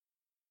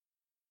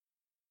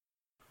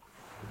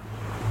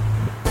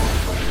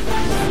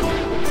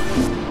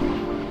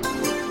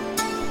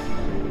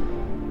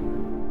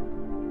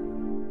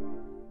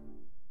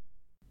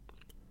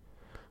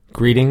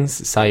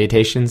Greetings,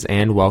 salutations,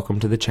 and welcome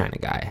to the China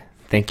Guy.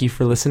 Thank you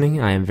for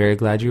listening. I am very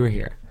glad you are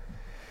here.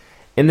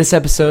 In this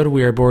episode,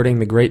 we are boarding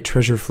the great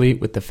treasure fleet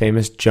with the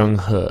famous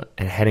Zheng He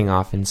and heading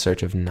off in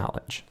search of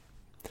knowledge.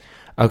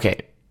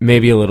 Okay,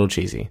 maybe a little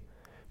cheesy,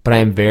 but I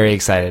am very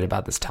excited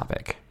about this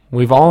topic.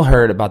 We've all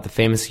heard about the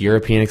famous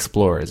European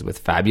explorers with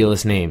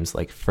fabulous names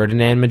like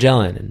Ferdinand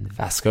Magellan and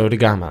Vasco da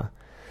Gama.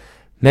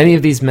 Many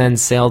of these men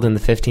sailed in the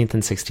 15th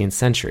and 16th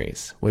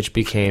centuries, which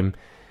became,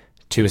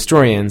 to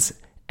historians,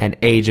 an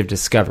age of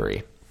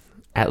discovery,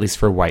 at least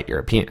for white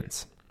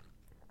Europeans.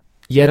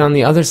 Yet on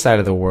the other side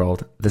of the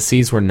world, the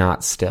seas were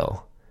not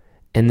still.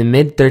 In the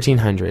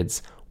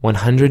mid-1300s,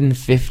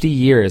 150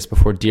 years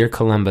before dear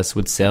Columbus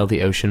would sail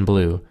the ocean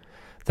blue,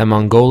 the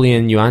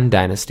Mongolian Yuan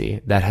dynasty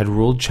that had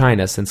ruled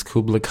China since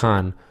Kublai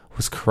Khan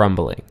was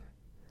crumbling.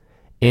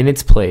 In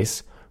its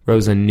place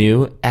rose a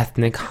new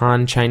ethnic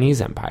Han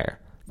Chinese empire,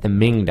 the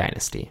Ming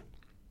dynasty.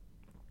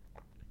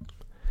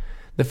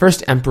 The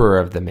first emperor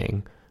of the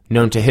Ming,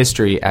 known to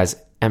history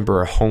as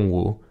Emperor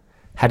Hongwu,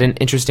 had an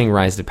interesting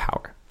rise to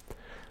power.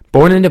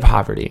 Born into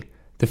poverty,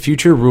 the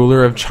future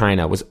ruler of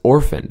China was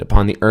orphaned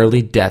upon the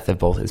early death of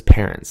both his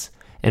parents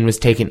and was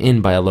taken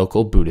in by a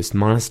local Buddhist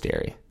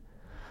monastery.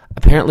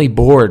 Apparently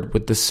bored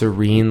with the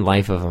serene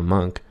life of a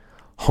monk,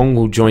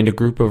 Hongwu joined a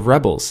group of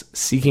rebels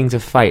seeking to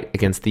fight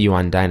against the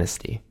Yuan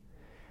dynasty.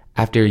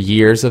 After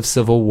years of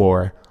civil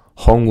war,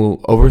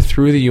 Hongwu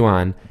overthrew the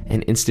Yuan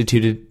and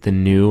instituted the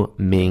new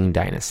Ming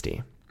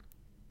dynasty.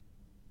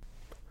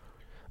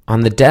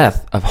 On the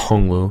death of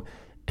Hongwu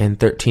in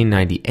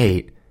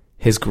 1398,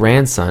 his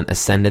grandson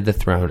ascended the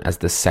throne as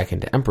the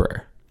second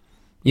emperor.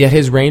 Yet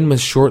his reign was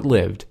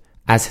short-lived,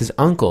 as his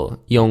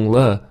uncle,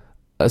 Yongle,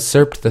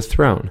 usurped the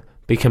throne,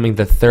 becoming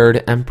the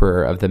third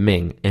emperor of the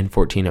Ming in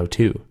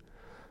 1402.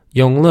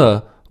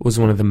 Yongle was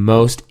one of the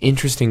most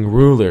interesting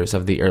rulers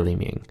of the early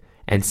Ming,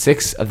 and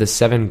 6 of the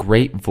 7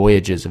 great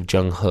voyages of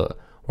Zheng He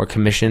were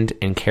commissioned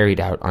and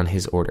carried out on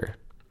his order.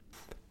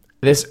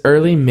 This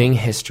early Ming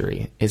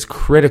history is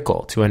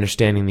critical to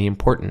understanding the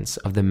importance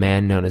of the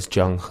man known as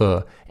Zheng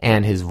He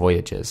and his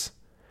voyages.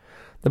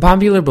 The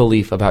popular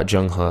belief about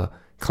Zheng He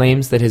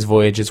claims that his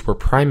voyages were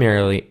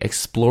primarily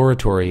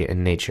exploratory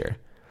in nature,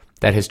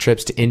 that his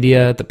trips to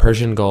India, the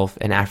Persian Gulf,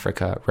 and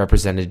Africa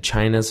represented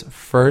China's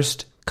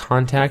first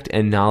contact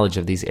and knowledge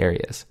of these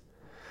areas.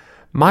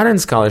 Modern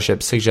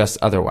scholarship suggests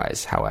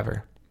otherwise,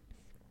 however.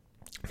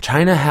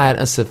 China had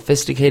a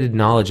sophisticated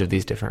knowledge of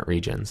these different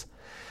regions,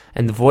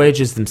 and the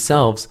voyages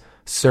themselves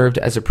served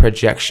as a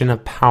projection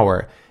of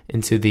power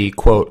into the,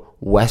 quote,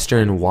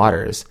 Western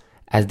waters,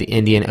 as the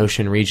Indian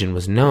Ocean region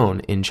was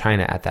known in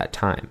China at that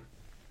time.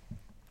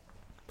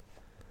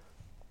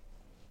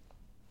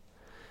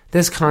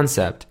 This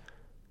concept,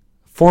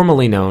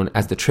 formerly known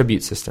as the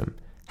tribute system,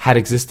 had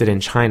existed in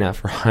China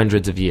for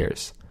hundreds of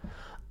years.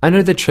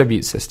 Under the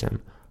tribute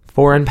system,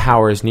 foreign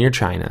powers near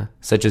China,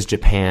 such as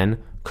Japan,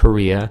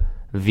 Korea,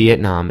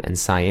 Vietnam, and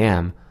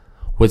Siam,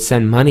 would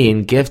send money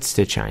and gifts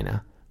to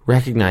China,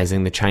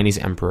 recognizing the Chinese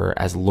emperor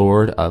as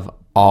lord of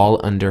all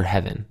under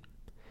heaven.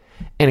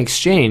 In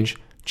exchange,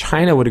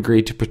 China would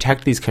agree to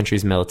protect these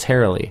countries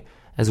militarily,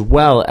 as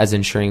well as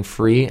ensuring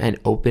free and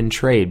open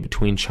trade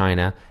between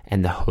China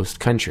and the host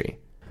country.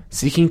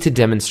 Seeking to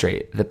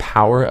demonstrate the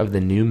power of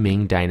the new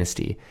Ming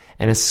dynasty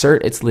and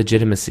assert its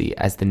legitimacy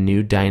as the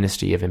new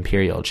dynasty of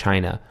imperial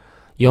China,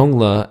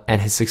 Yongle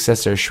and his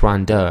successor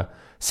Xuande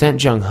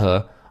sent Zheng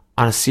He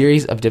on a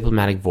series of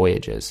diplomatic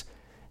voyages,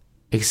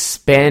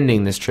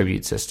 expanding this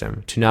tribute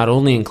system to not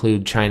only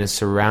include China's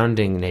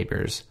surrounding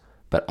neighbors,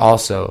 but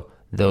also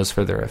those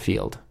further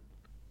afield.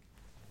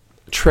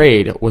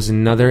 Trade was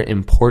another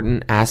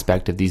important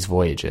aspect of these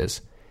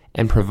voyages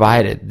and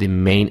provided the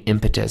main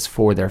impetus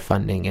for their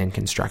funding and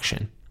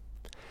construction.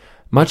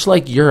 Much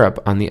like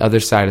Europe on the other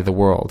side of the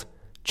world,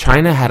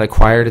 China had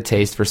acquired a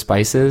taste for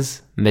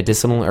spices,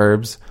 medicinal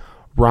herbs,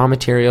 raw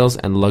materials,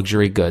 and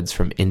luxury goods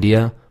from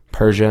India,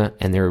 Persia,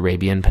 and the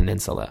Arabian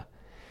Peninsula.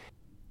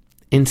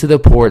 Into the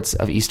ports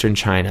of eastern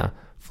China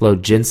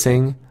flowed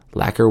ginseng,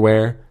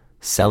 lacquerware,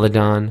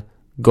 celadon,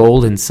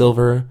 gold and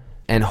silver,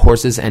 and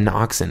horses and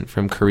oxen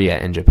from Korea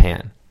and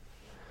Japan.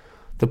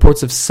 The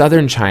ports of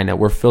southern China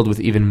were filled with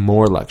even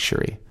more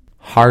luxury.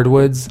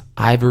 Hardwoods,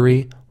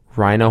 ivory,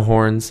 rhino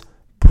horns,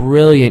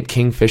 brilliant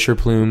kingfisher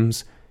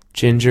plumes,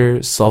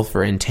 ginger,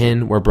 sulfur, and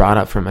tin were brought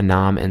up from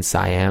Annam and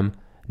Siam,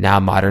 now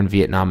modern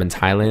Vietnam and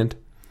Thailand.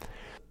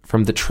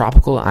 From the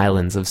tropical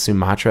islands of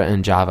Sumatra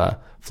and Java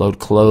flowed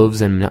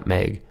cloves and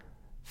nutmeg,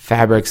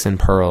 fabrics and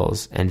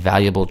pearls, and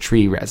valuable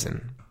tree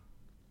resin.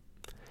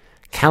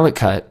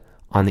 Calicut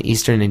on the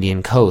eastern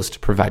Indian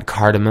coast provide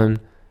cardamom,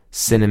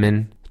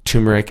 cinnamon,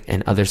 turmeric,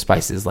 and other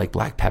spices like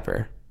black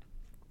pepper.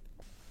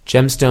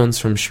 Gemstones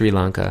from Sri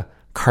Lanka,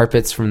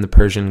 carpets from the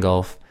Persian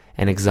Gulf,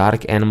 and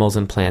exotic animals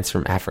and plants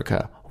from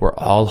Africa were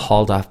all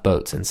hauled off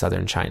boats in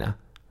southern China.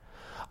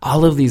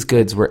 All of these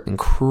goods were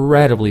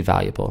incredibly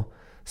valuable.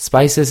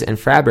 Spices and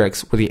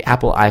fabrics were the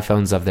Apple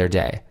iPhones of their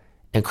day,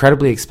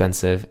 incredibly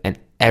expensive, and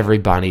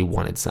everybody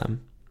wanted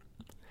some.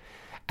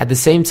 At the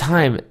same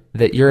time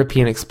that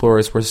European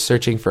explorers were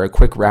searching for a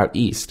quick route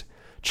east,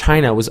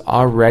 China was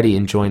already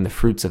enjoying the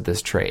fruits of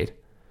this trade.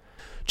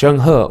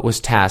 Zheng He was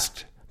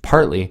tasked,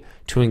 partly,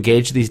 to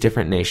engage these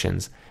different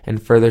nations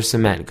and further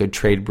cement good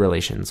trade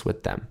relations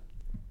with them.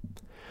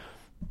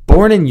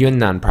 Born in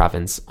Yunnan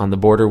province on the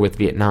border with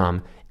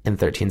Vietnam in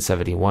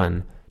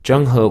 1371,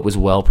 Zheng He was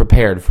well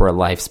prepared for a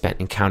life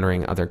spent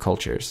encountering other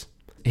cultures.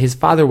 His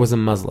father was a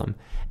Muslim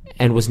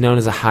and was known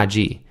as a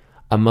Haji,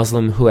 a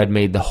Muslim who had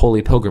made the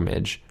holy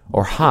pilgrimage,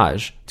 or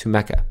Hajj, to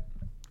Mecca.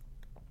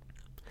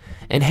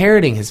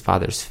 Inheriting his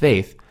father's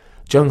faith,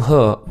 Zheng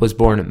He was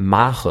born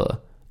Ma He,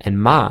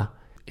 and Ma,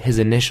 his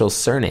initial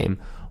surname,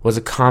 was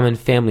a common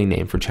family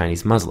name for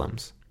Chinese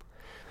Muslims.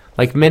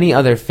 Like many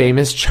other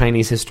famous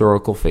Chinese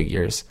historical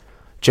figures,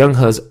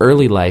 Zheng He's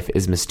early life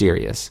is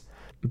mysterious,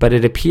 but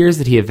it appears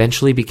that he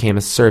eventually became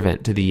a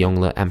servant to the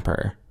Yongle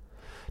Emperor.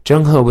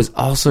 Zheng He was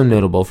also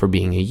notable for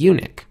being a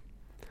eunuch.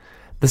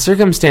 The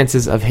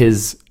circumstances of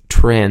his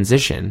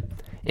transition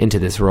into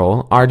this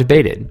role are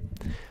debated.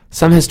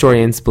 Some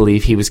historians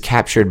believe he was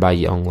captured by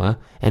Yongle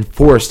and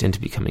forced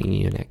into becoming a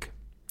eunuch.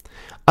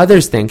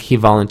 Others think he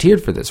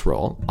volunteered for this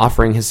role,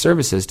 offering his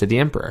services to the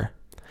emperor.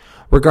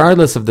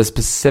 Regardless of the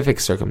specific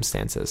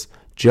circumstances,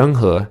 Zheng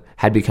He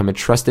had become a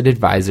trusted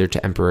advisor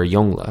to Emperor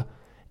Yongle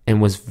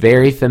and was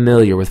very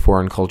familiar with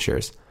foreign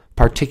cultures,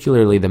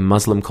 particularly the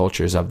Muslim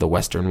cultures of the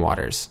Western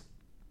Waters.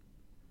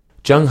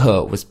 Zheng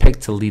He was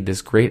picked to lead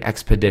this great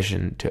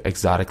expedition to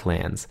exotic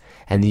lands,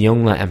 and the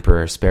Yongle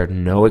Emperor spared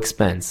no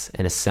expense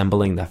in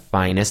assembling the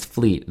finest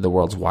fleet the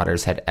world's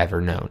waters had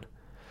ever known.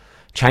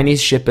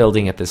 Chinese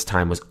shipbuilding at this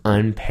time was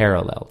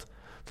unparalleled.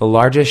 The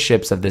largest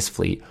ships of this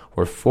fleet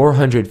were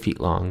 400 feet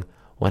long,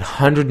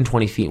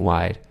 120 feet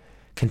wide,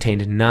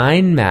 contained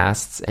 9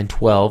 masts and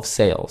 12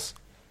 sails.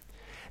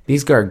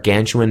 These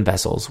gargantuan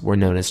vessels were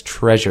known as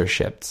treasure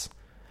ships,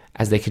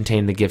 as they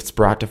contained the gifts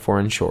brought to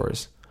foreign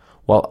shores,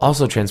 while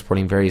also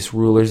transporting various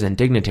rulers and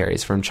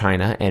dignitaries from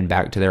China and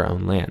back to their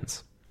own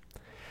lands.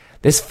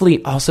 This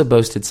fleet also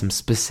boasted some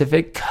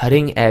specific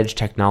cutting-edge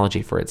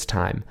technology for its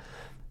time,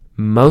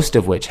 most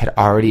of which had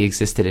already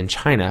existed in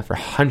China for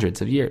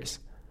hundreds of years.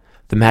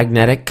 The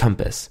magnetic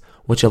compass,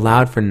 which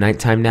allowed for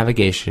nighttime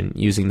navigation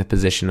using the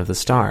position of the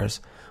stars,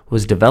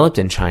 was developed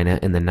in China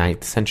in the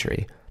 9th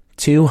century,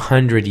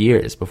 200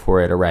 years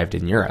before it arrived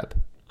in Europe.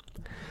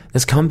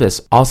 This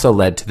compass also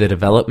led to the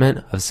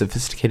development of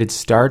sophisticated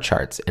star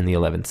charts in the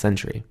 11th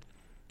century.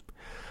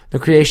 The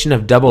creation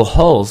of double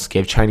hulls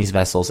gave Chinese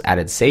vessels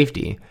added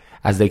safety,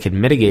 as they could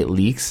mitigate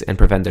leaks and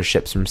prevent their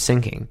ships from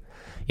sinking.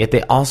 Yet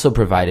they also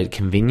provided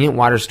convenient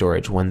water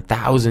storage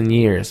 1,000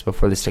 years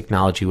before this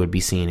technology would be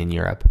seen in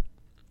Europe.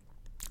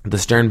 The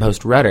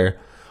sternpost rudder,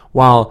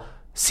 while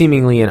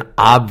seemingly an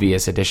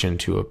obvious addition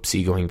to a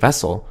seagoing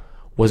vessel,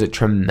 was a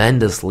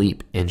tremendous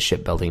leap in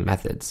shipbuilding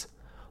methods.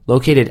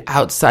 Located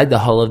outside the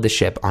hull of the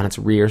ship on its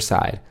rear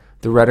side,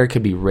 the rudder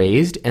could be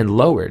raised and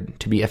lowered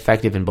to be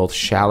effective in both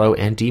shallow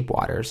and deep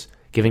waters,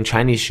 giving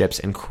Chinese ships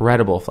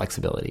incredible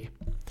flexibility.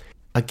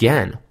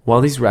 Again, while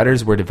these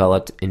rudders were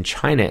developed in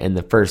China in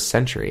the 1st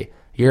century,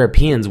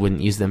 Europeans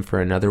wouldn't use them for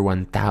another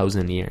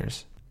 1,000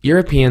 years.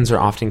 Europeans are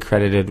often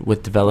credited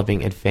with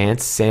developing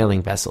advanced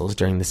sailing vessels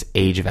during this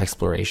age of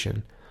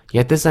exploration,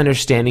 yet this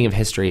understanding of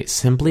history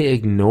simply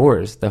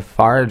ignores the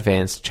far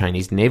advanced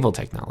Chinese naval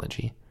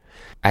technology.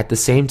 At the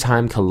same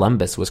time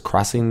Columbus was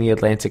crossing the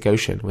Atlantic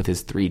Ocean with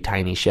his 3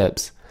 tiny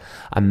ships,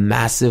 a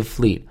massive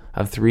fleet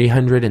of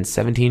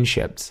 317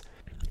 ships,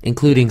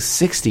 including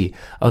 60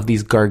 of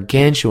these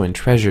gargantuan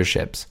treasure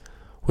ships,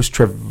 was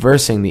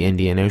traversing the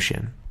Indian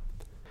Ocean.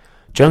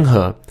 Zheng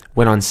He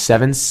went on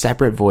 7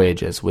 separate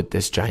voyages with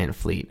this giant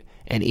fleet,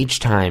 and each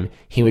time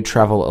he would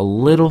travel a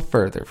little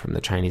further from the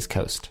Chinese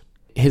coast.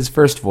 His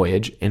first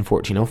voyage, in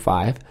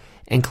 1405,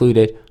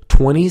 included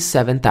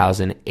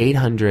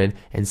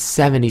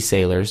 27,870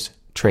 sailors,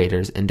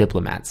 traders, and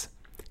diplomats.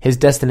 His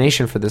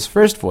destination for this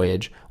first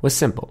voyage was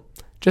simple.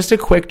 Just a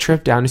quick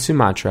trip down to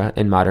Sumatra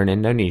in modern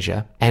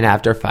Indonesia, and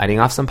after fighting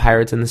off some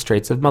pirates in the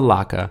Straits of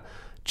Malacca,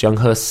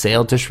 Zheng He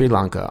sailed to Sri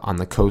Lanka on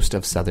the coast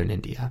of southern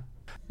India.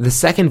 The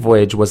second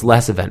voyage was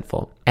less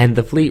eventful, and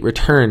the fleet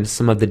returned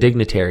some of the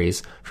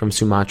dignitaries from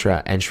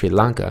Sumatra and Sri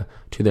Lanka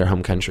to their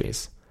home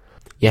countries.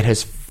 Yet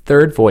his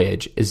third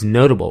voyage is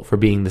notable for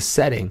being the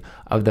setting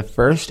of the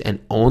first and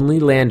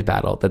only land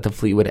battle that the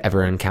fleet would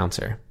ever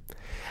encounter.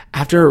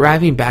 After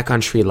arriving back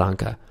on Sri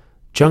Lanka,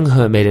 Zheng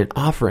He made an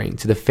offering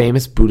to the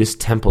famous Buddhist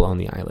temple on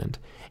the island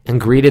and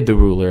greeted the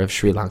ruler of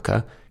Sri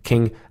Lanka,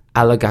 King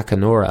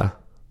Alagakanora,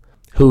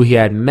 who he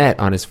had met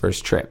on his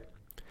first trip.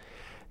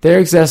 There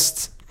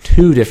exists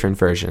 2 different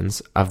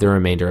versions of the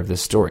remainder of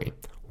this story,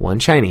 one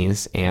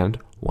Chinese and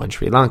one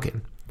Sri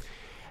Lankan.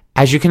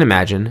 As you can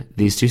imagine,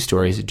 these 2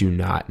 stories do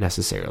not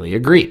necessarily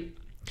agree.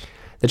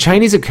 The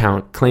Chinese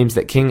account claims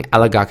that King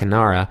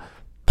Alagakanara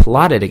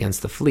plotted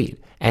against the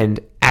fleet, and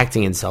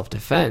acting in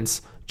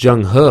self-defense,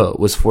 Zheng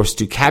He was forced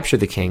to capture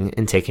the king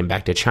and take him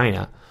back to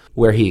China,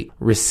 where he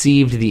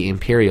received the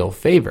imperial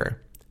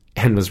favor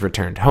and was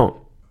returned home.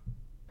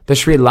 The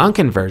Sri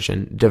Lankan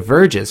version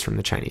diverges from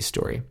the Chinese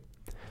story.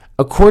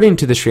 According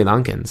to the Sri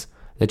Lankans,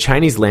 the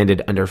Chinese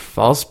landed under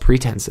false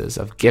pretenses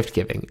of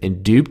gift-giving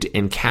and duped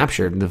and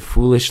captured the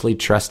foolishly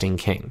trusting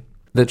king.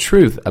 The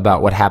truth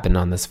about what happened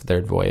on this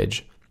third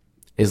voyage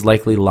is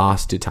likely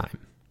lost to time.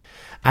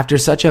 After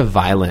such a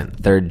violent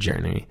third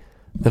journey,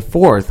 the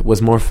fourth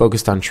was more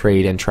focused on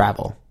trade and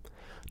travel.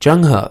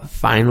 Zheng He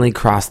finally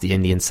crossed the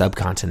Indian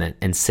subcontinent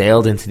and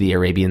sailed into the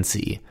Arabian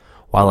Sea,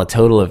 while a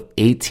total of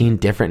 18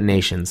 different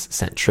nations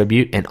sent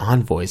tribute and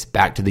envoys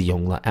back to the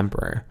Yongle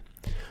Emperor.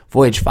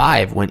 Voyage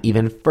 5 went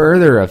even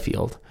further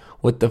afield,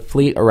 with the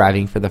fleet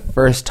arriving for the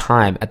first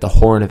time at the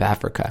Horn of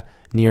Africa,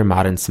 near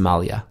modern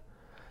Somalia.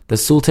 The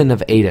Sultan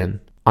of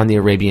Aden, on the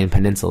Arabian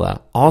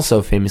Peninsula,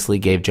 also famously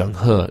gave Zheng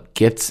He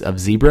gifts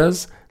of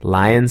zebras,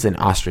 lions, and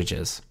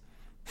ostriches.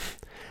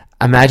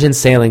 Imagine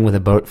sailing with a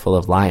boat full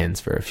of lions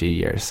for a few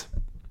years.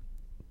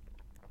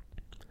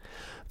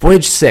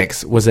 Voyage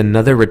 6 was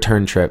another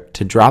return trip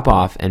to drop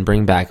off and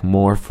bring back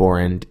more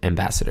foreign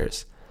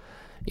ambassadors.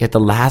 Yet the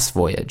last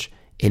voyage,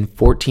 in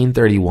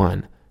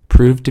 1431,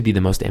 proved to be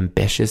the most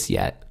ambitious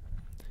yet.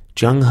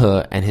 Zheng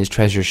He and his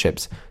treasure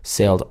ships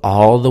sailed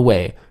all the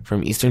way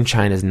from eastern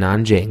China's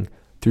Nanjing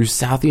through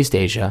Southeast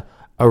Asia,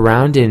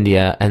 around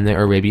India and the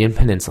Arabian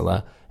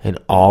Peninsula, and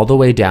all the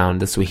way down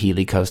the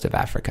Swahili coast of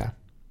Africa.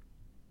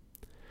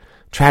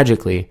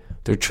 Tragically,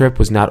 their trip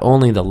was not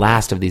only the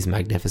last of these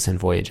magnificent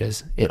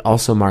voyages, it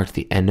also marked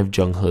the end of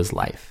Zheng He's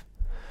life.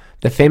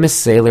 The famous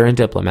sailor and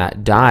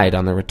diplomat died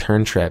on the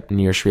return trip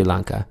near Sri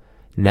Lanka,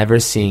 never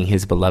seeing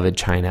his beloved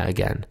China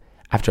again,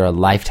 after a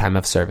lifetime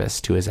of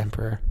service to his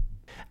emperor.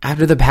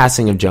 After the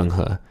passing of Zheng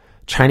He,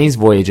 Chinese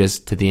voyages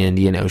to the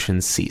Indian Ocean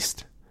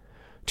ceased.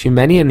 To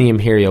many in the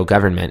imperial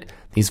government,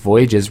 these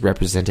voyages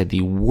represented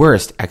the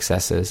worst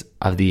excesses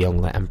of the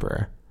Yongle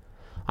Emperor.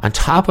 On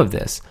top of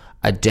this,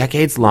 a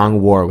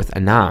decades-long war with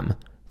Annam,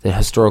 the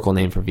historical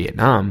name for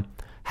Vietnam,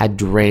 had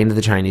drained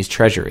the Chinese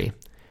treasury,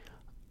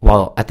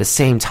 while at the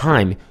same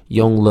time,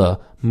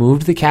 Yongle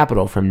moved the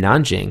capital from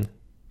Nanjing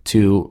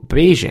to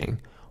Beijing,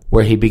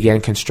 where he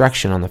began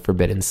construction on the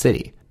Forbidden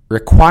City,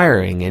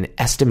 requiring an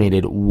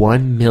estimated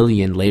 1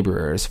 million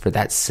laborers for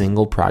that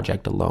single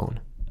project alone.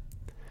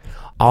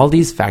 All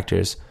these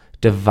factors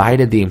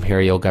divided the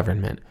imperial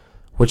government,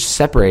 which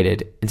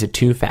separated into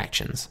two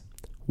factions.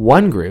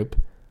 One group,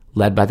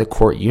 led by the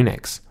court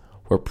eunuchs,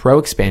 were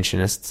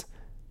pro-expansionist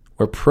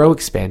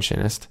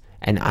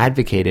and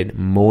advocated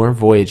more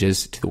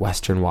voyages to the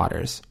western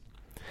waters.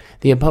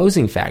 The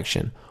opposing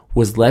faction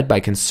was led by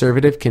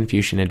conservative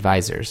Confucian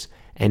advisors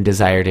and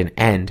desired an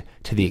end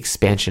to the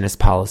expansionist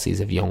policies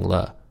of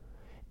Yongle.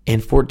 In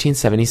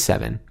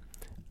 1477,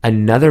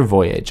 another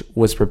voyage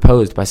was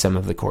proposed by some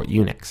of the court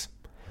eunuchs.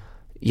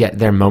 Yet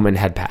their moment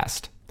had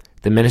passed.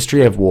 The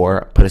Ministry of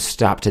War put a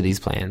stop to these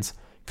plans,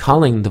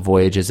 calling the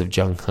voyages of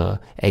Zheng He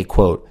a,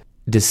 quote,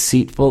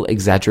 deceitful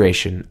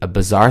exaggeration of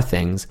bizarre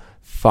things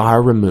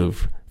far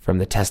removed from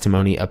the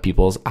testimony of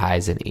people's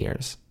eyes and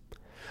ears.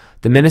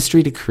 The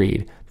ministry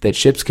decreed that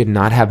ships could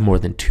not have more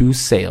than 2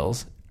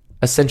 sails,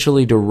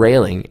 essentially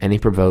derailing any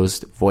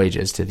proposed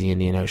voyages to the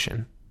Indian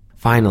Ocean.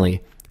 Finally,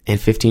 in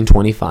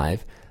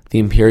 1525, the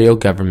imperial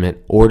government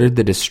ordered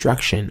the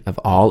destruction of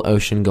all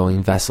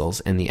ocean-going vessels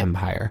in the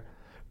empire,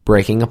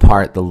 breaking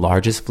apart the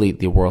largest fleet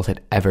the world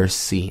had ever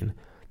seen,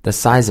 the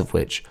size of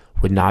which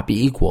would not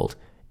be equaled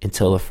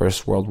until the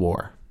First World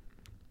War.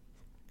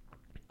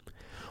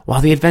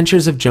 While the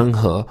adventures of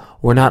Zheng He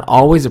were not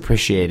always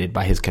appreciated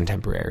by his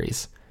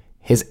contemporaries,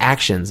 his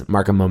actions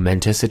mark a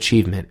momentous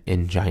achievement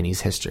in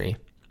Chinese history.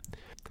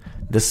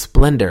 The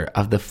splendor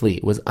of the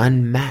fleet was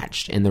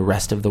unmatched in the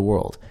rest of the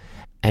world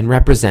and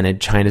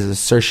represented China's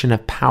assertion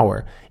of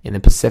power in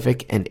the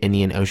Pacific and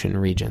Indian Ocean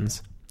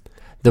regions.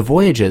 The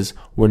voyages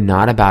were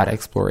not about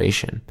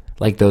exploration,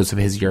 like those of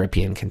his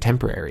European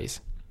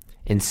contemporaries.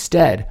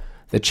 Instead,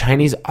 the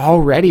Chinese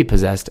already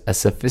possessed a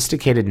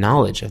sophisticated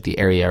knowledge of the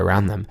area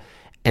around them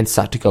and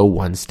sought to go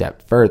one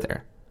step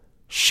further,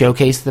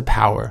 showcase the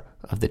power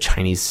of the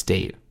Chinese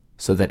state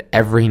so that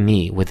every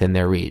knee within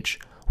their reach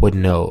would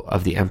know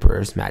of the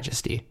emperor's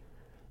majesty.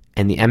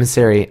 And the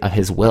emissary of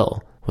his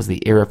will was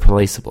the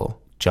irreplaceable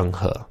Zheng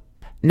He.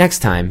 Next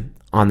time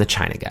on The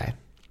China Guy.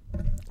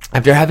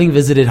 After having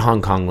visited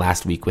Hong Kong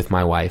last week with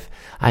my wife,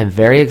 I am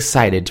very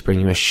excited to bring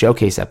you a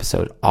showcase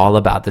episode all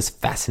about this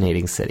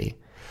fascinating city.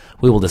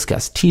 We will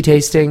discuss tea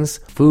tastings,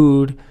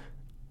 food,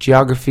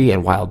 geography,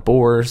 and wild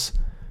boars.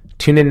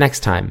 Tune in next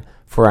time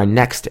for our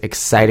next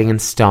exciting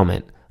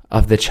installment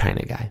of The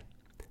China Guy.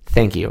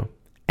 Thank you,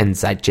 and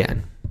再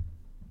见.